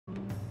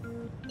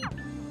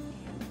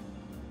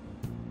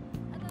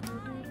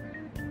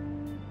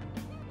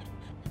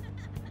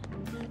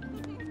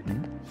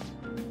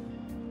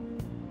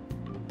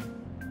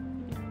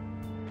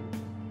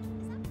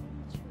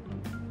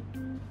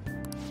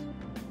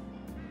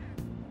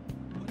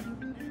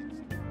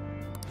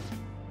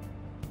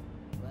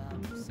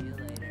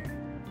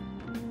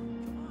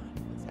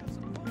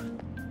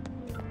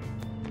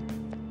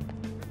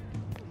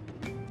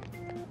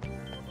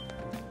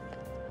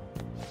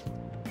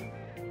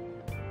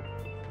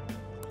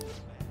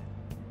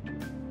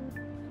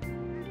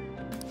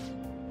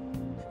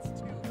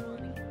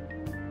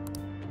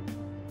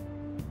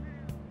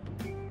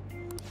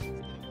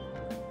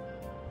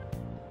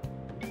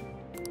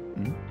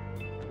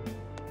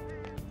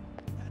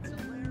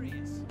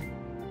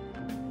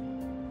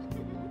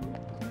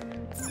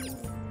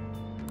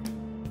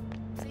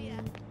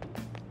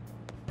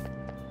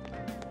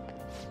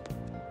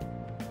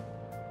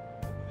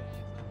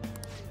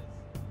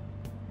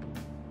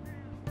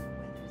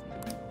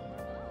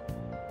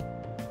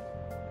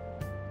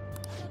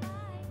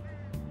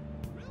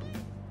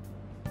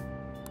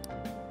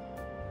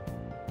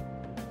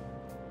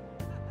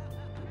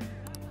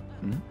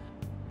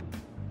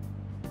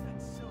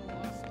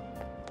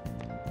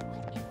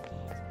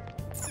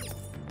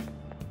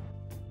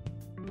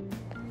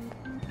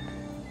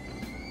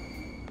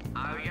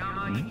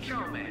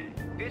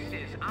Ichome. This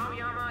is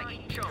Aoyama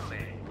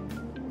Ichome.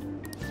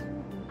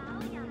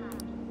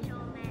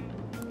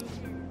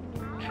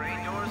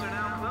 Train doors are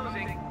now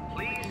closing.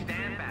 Please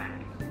stand back.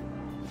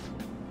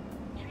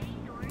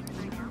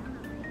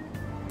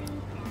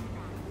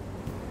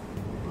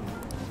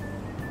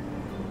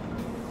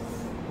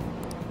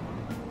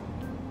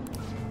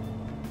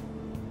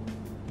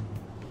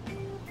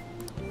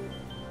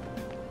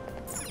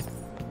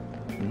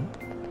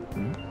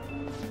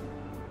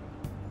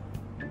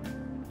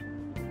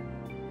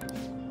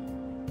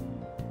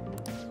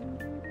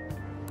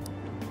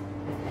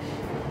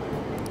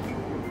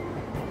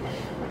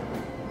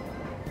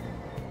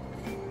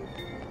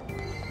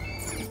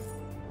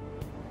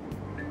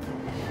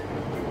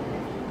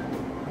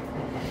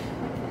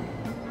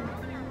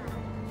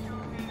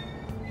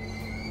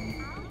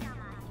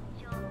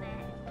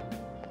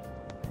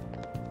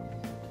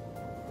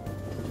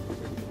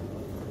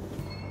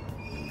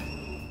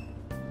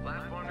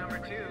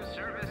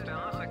 Service to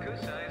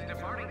Asakusa is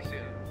departing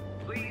soon.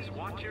 Please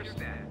watch your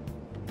step.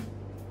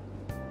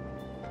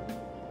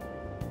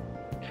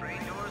 Train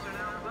doors are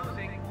now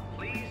closing.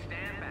 Please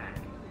stand back.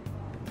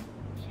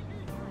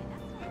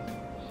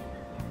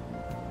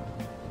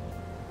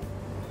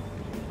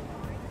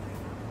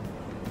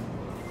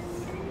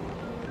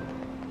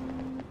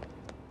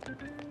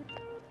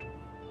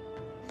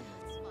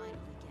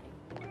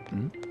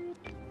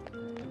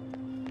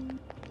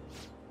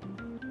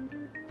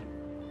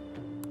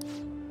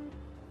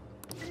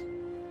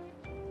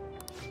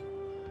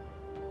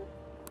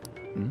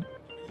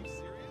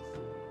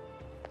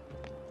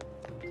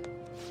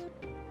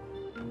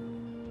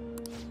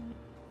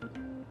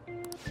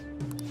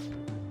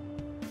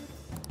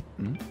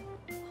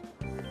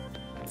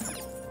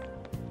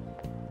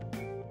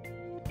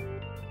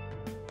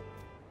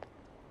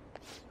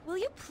 Will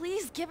you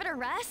please give it a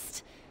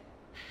rest?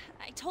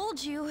 I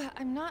told you,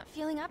 I'm not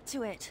feeling up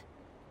to it.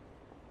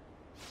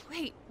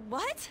 Wait,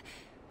 what?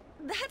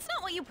 That's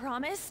not what you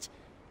promised.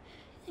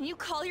 And you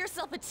call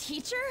yourself a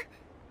teacher?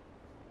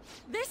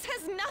 This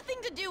has nothing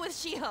to do with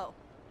Shiho.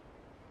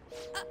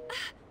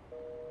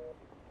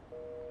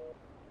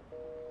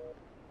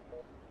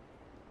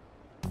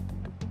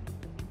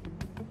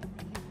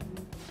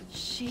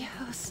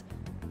 Shiho's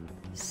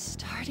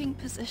starting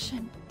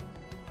position.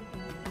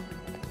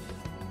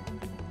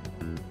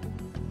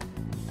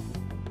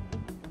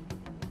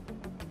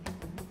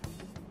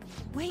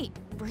 Wait,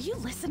 were you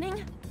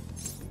listening?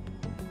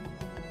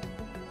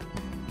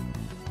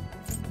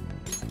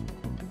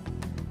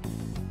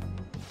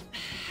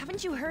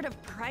 Haven't you heard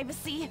of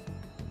privacy?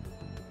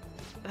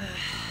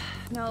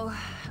 No,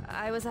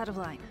 I was out of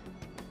line.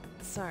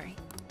 Sorry.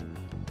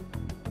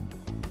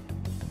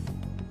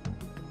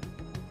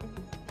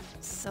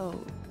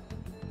 So,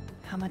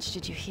 how much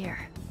did you hear?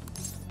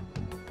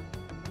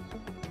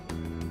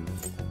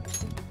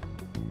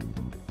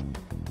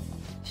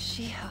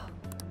 Shiho.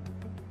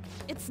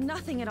 It's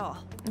nothing at all.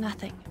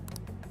 Nothing.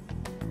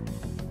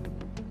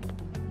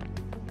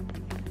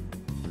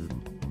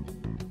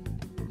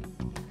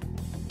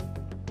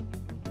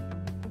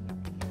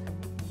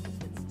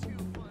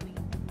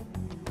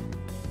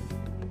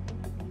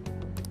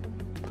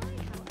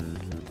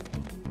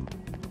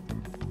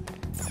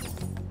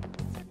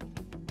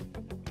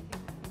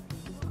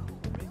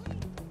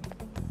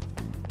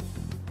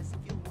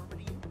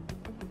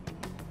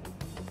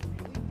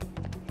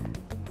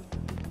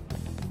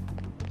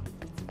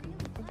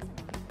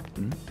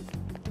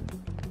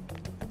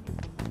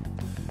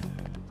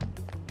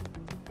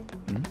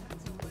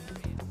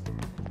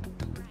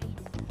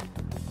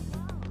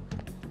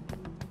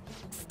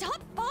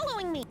 Stop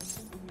following me!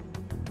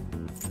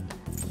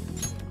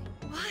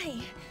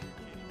 Why?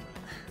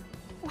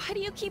 Why do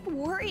you keep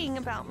worrying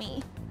about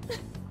me?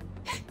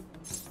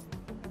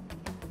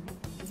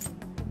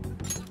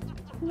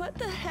 What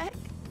the heck?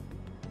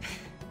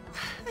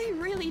 I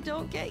really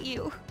don't get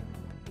you.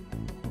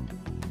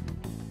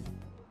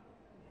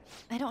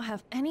 I don't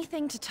have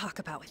anything to talk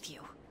about with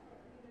you.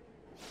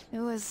 It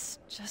was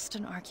just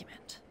an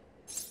argument.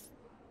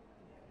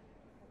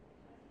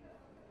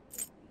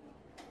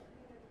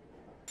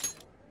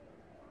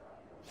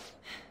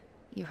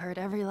 You heard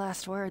every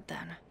last word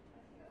then.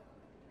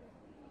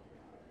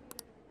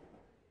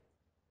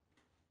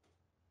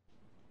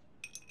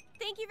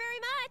 Thank you very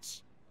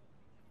much!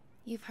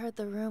 You've heard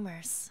the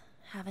rumors,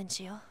 haven't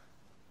you?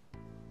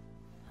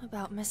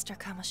 About Mr.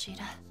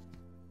 Kamoshida.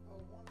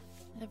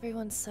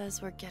 Everyone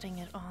says we're getting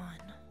it on.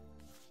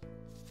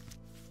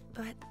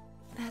 But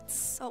that's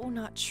so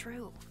not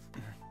true.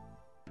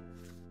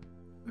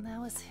 That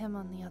was him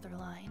on the other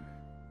line.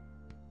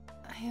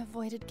 I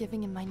avoided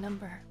giving him my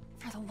number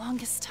for the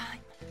longest time.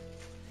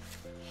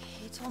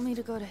 He told me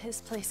to go to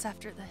his place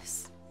after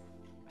this.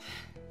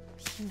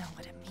 You know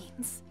what it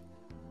means.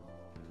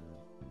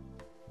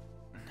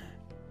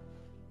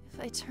 If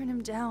I turn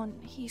him down,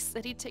 he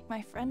said he'd take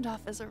my friend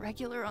off as a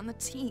regular on the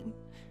team.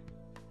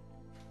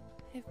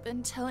 I've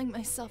been telling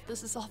myself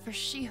this is all for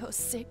Shiho's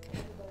sake.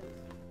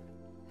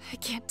 I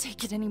can't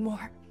take it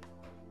anymore.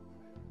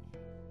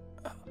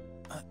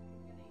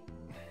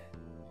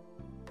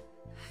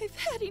 I've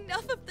had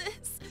enough of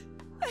this.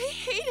 I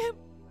hate him.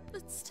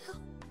 But still,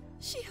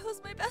 she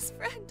was my best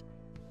friend.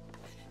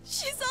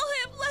 She's all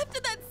I have left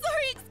in that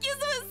sorry excuse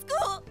of a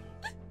school.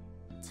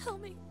 Tell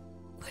me,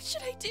 what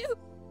should I do?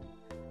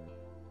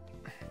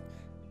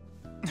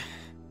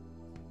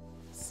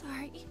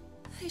 Sorry,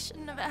 I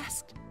shouldn't have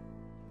asked.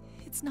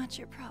 It's not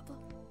your problem.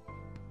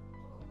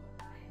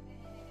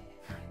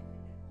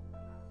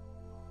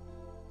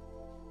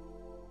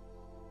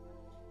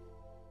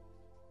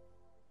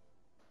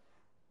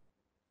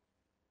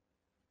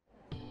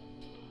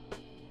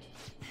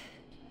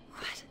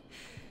 What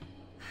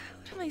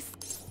am I...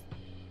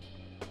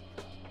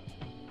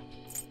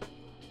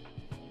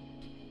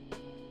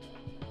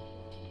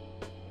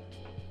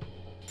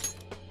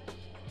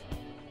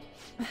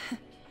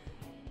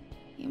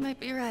 You might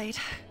be right.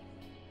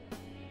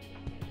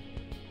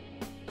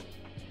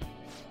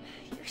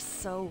 You're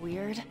so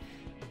weird.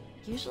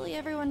 Usually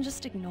everyone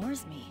just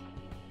ignores me.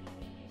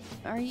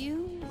 Are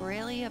you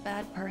really a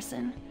bad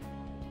person?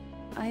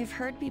 I've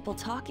heard people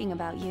talking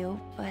about you,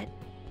 but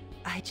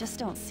I just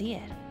don't see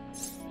it.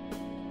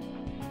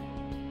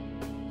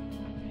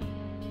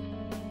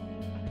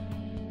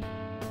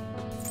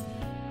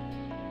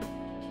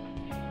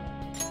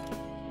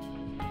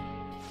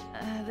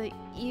 That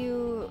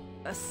you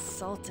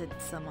assaulted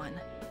someone.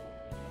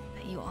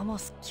 That you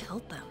almost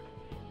killed them.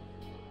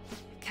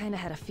 I kinda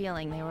had a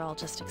feeling they were all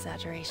just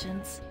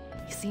exaggerations.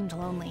 You seemed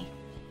lonely.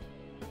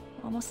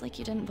 Almost like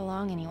you didn't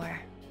belong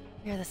anywhere.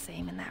 You're the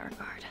same in that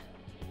regard.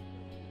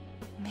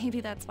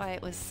 Maybe that's why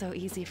it was so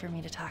easy for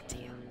me to talk to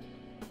you.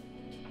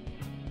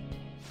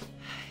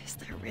 Is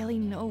there really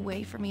no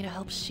way for me to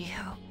help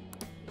Shio?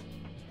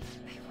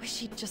 I wish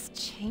he'd just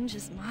change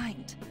his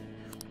mind.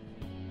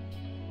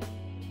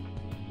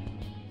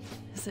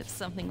 As if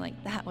something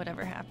like that would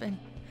ever happen.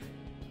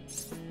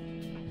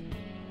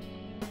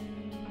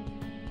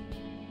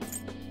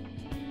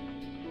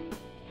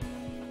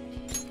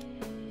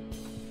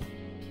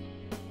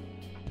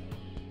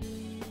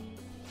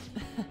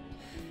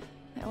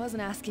 I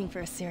wasn't asking for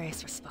a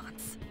serious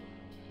response.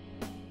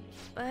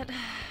 But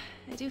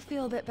I do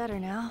feel a bit better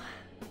now.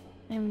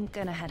 I'm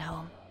gonna head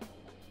home.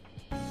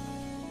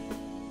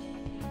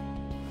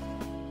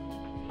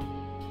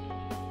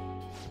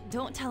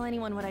 Don't tell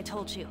anyone what I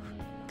told you,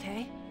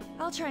 okay?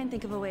 I'll try and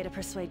think of a way to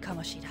persuade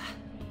Kamoshida.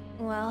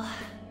 Well,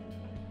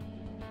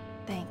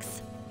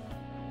 thanks.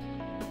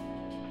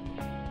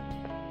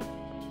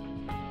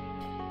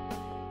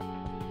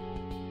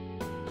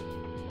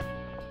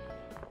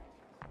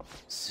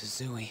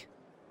 Suzui,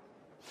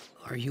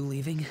 are you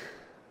leaving?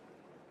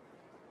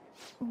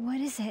 What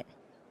is it?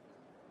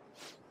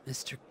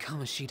 Mr.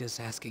 Kamoshida's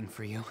asking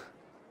for you.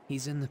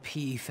 He's in the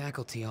PE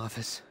faculty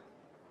office.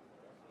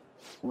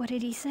 What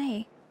did he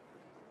say?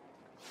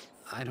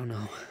 I don't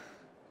know.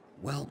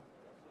 Well,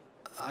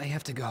 I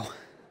have to go.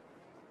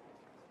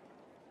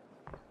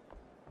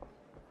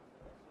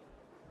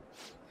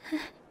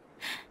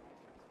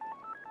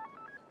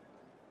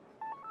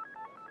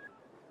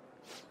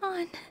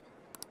 On.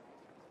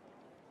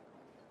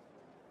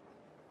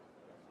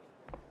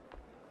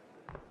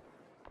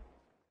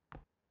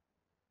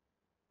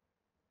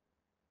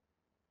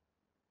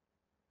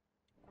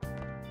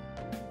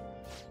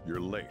 You're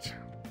late.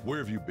 Where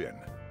have you been?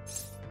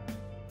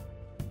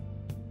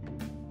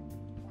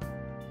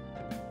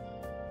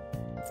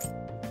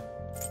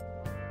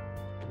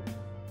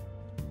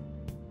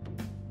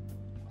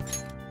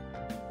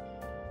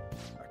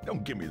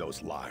 Don't give me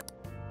those lies.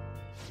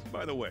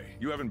 By the way,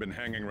 you haven't been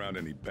hanging around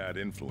any bad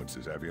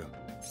influences, have you?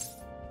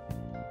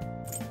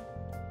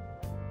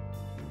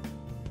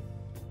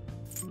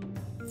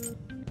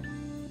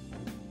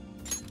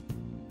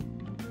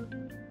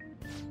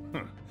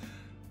 Huh.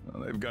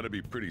 Well, they've got to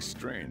be pretty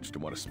strange to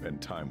want to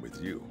spend time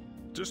with you.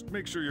 Just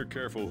make sure you're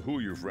careful who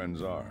your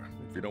friends are,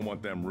 if you don't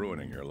want them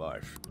ruining your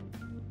life.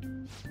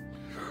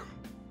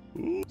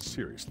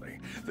 Seriously,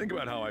 think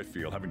about how I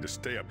feel having to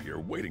stay up here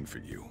waiting for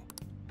you.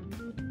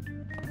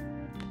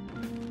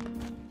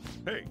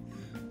 Hey,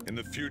 in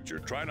the future,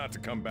 try not to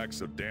come back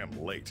so damn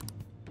late.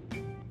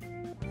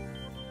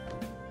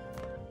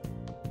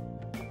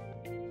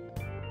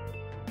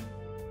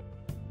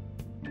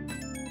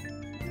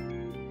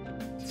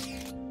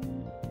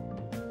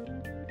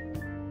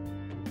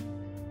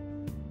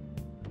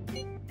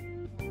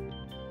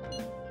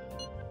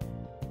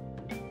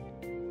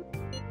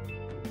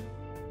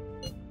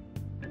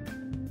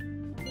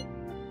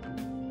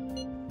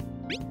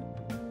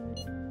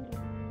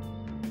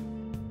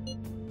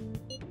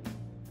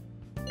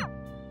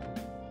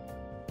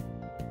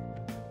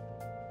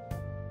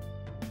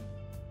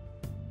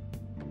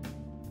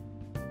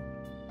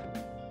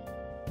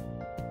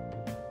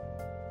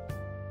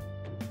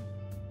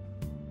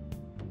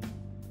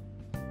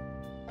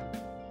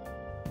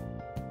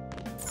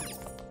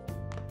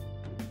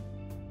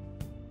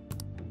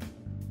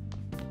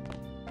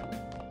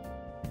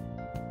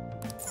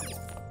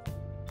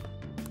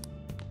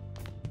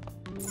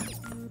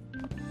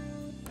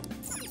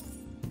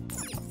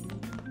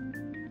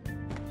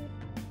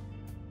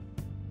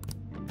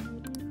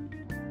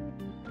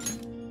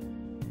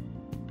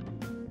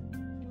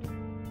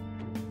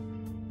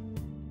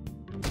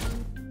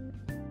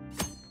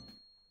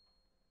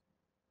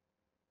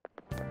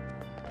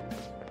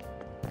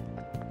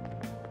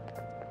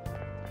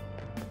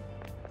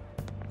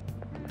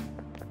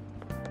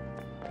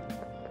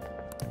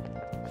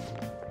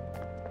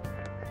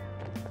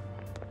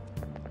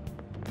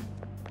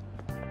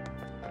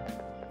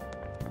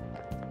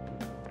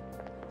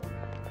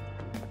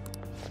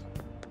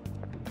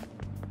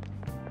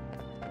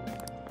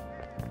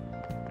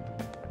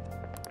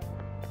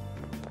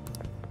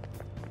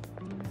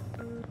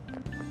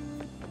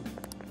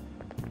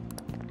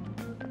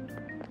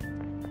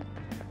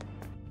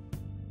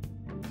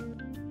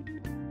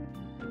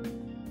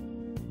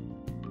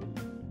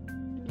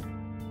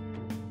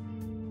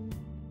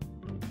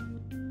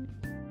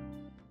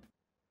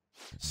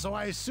 So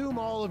I assume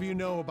all of you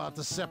know about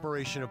the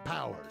separation of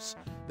powers.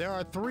 There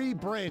are 3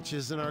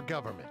 branches in our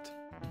government.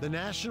 The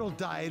National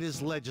Diet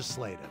is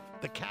legislative,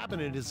 the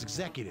Cabinet is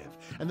executive,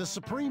 and the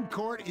Supreme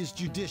Court is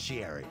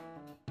judiciary.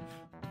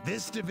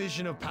 This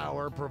division of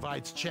power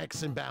provides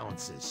checks and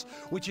balances,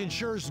 which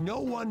ensures no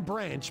one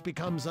branch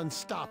becomes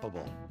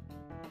unstoppable.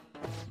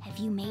 Have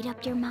you made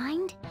up your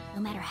mind?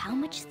 No matter how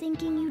much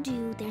thinking you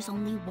do, there's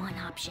only one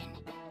option.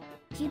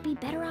 You'd be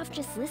better off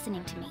just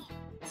listening to me.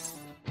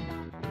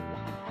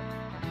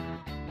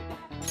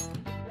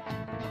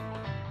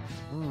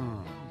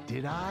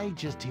 Did I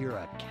just hear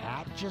a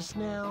cat just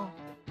now?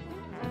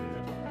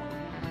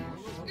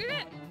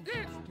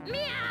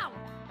 Meow!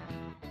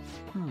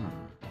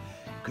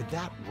 Could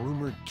that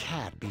rumored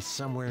cat be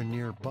somewhere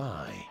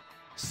nearby?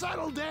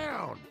 Settle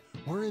down!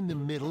 We're in the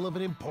middle of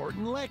an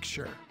important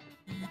lecture.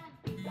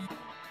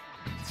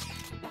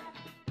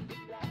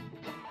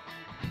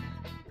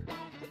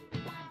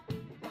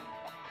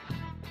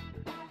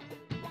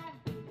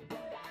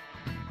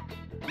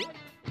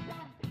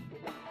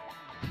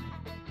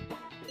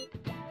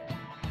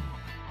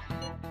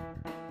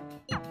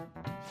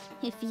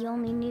 If you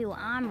only knew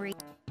Omri.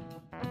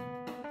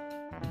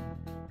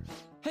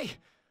 Hey!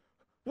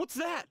 What's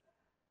that?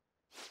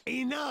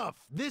 Enough!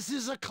 This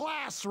is a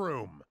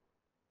classroom!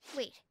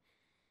 Wait,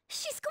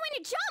 she's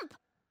going to jump!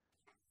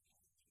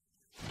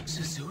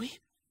 Suzui?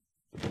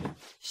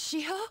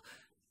 Shio?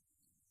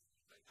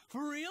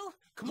 For real?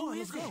 Come on,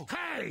 let's go.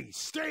 Hey!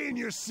 Stay in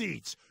your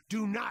seats!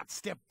 Do not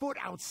step foot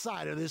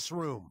outside of this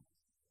room!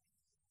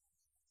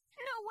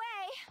 No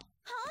way!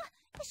 Huh?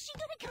 Is she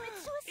gonna commit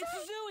suicide?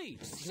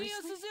 It's Suzui!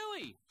 Shio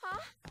Suzui!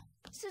 Huh?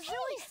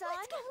 Suzui-san?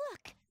 Let's go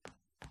look.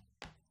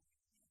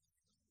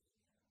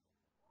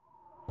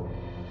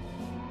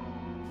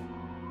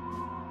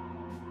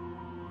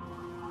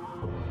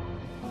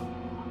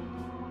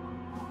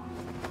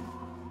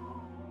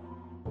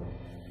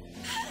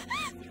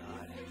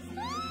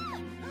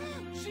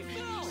 She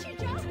fell! She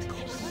jumped!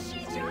 She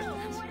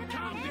jumped! What about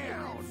Calm hands?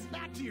 down!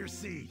 Back to your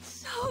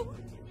seats! No!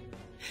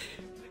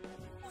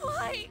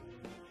 Why?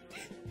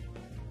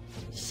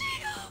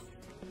 Shio!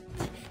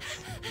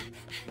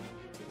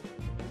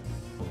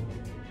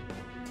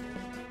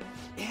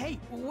 Hey,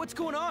 what's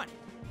going on?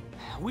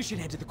 We should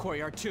head to the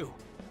courtyard too.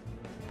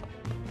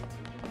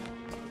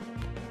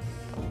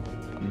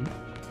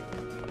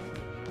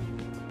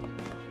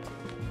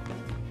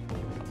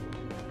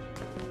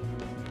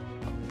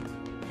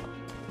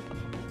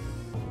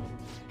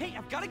 Hey,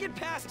 I've got to get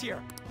past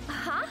here.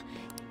 Huh?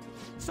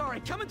 Sorry,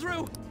 coming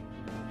through.